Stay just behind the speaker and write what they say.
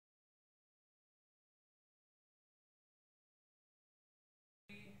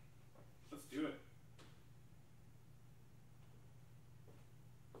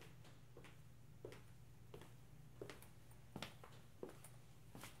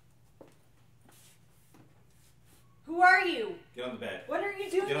Get on the bed. What are you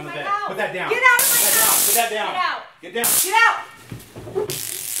doing Get on in the my bed. house? Put that down. Get out of my house. Put that down. Get out. Get down. Get out.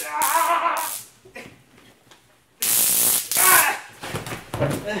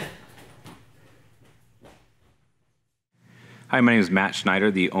 Hi, my name is Matt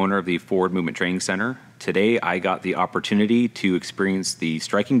Schneider, the owner of the Forward Movement Training Center. Today, I got the opportunity to experience the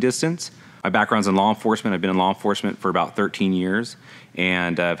striking distance. My background's in law enforcement. I've been in law enforcement for about 13 years,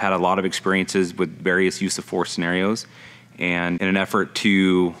 and I've had a lot of experiences with various use of force scenarios. And in an effort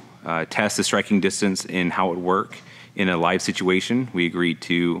to test the striking distance and how it would work in a live situation, we agreed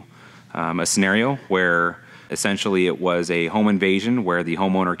to a scenario where essentially it was a home invasion where the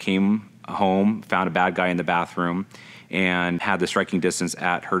homeowner came home, found a bad guy in the bathroom, and had the striking distance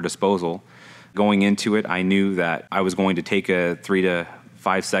at her disposal. Going into it, I knew that I was going to take a 3 to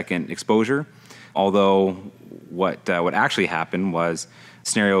 5 second exposure, although what actually happened was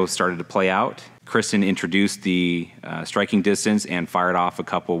scenario started to play out. Kristen introduced the striking distance and fired off a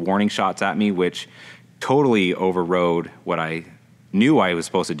couple warning shots at me, which totally overrode what I knew I was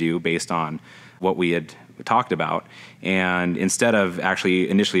supposed to do based on what we had talked about. And instead of actually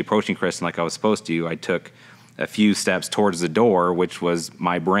initially approaching Kristen like I was supposed to, I took a few steps towards the door, which was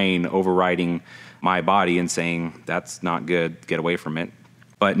my brain overriding my body and saying, that's not good, get away from it.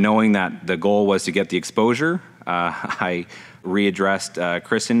 But knowing that the goal was to get the exposure, I readdressed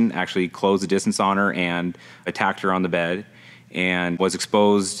Kristen, actually closed the distance on her and attacked her on the bed, and was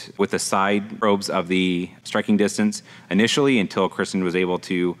exposed with the side probes of the striking distance initially until Kristen was able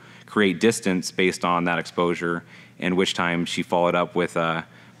to create distance based on that exposure, in which time she followed up with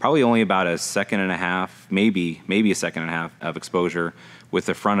probably only about a second and a half, maybe a second and a half of exposure with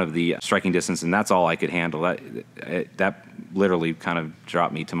the front of the striking distance, and that's all I could handle. That literally kind of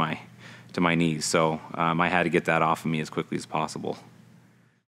dropped me to my knees, so I had to get that off of me as quickly as possible.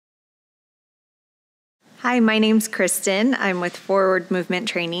 Hi, my name's Kristen. I'm with Forward Movement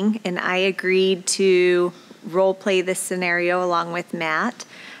Training, and I agreed to role play this scenario along with Matt.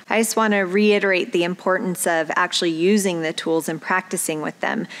 I just want to reiterate the importance of actually using the tools and practicing with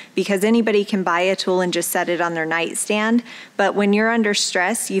them, because anybody can buy a tool and just set it on their nightstand, but when you're under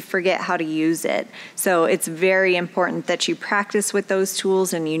stress, you forget how to use it. So it's very important that you practice with those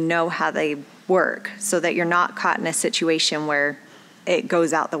tools and you know how they work so that you're not caught in a situation where it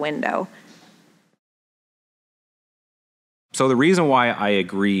goes out the window. So the reason why I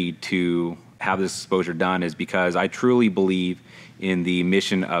agreed to have this exposure done is because I truly believe in the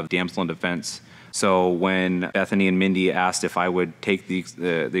mission of Damsel in Defense. So when Bethany and Mindy asked if I would take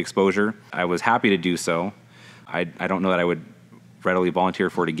the exposure, I was happy to do so. I don't know that I would readily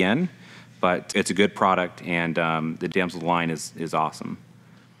volunteer for it again, but it's a good product, and the Damsel line is awesome.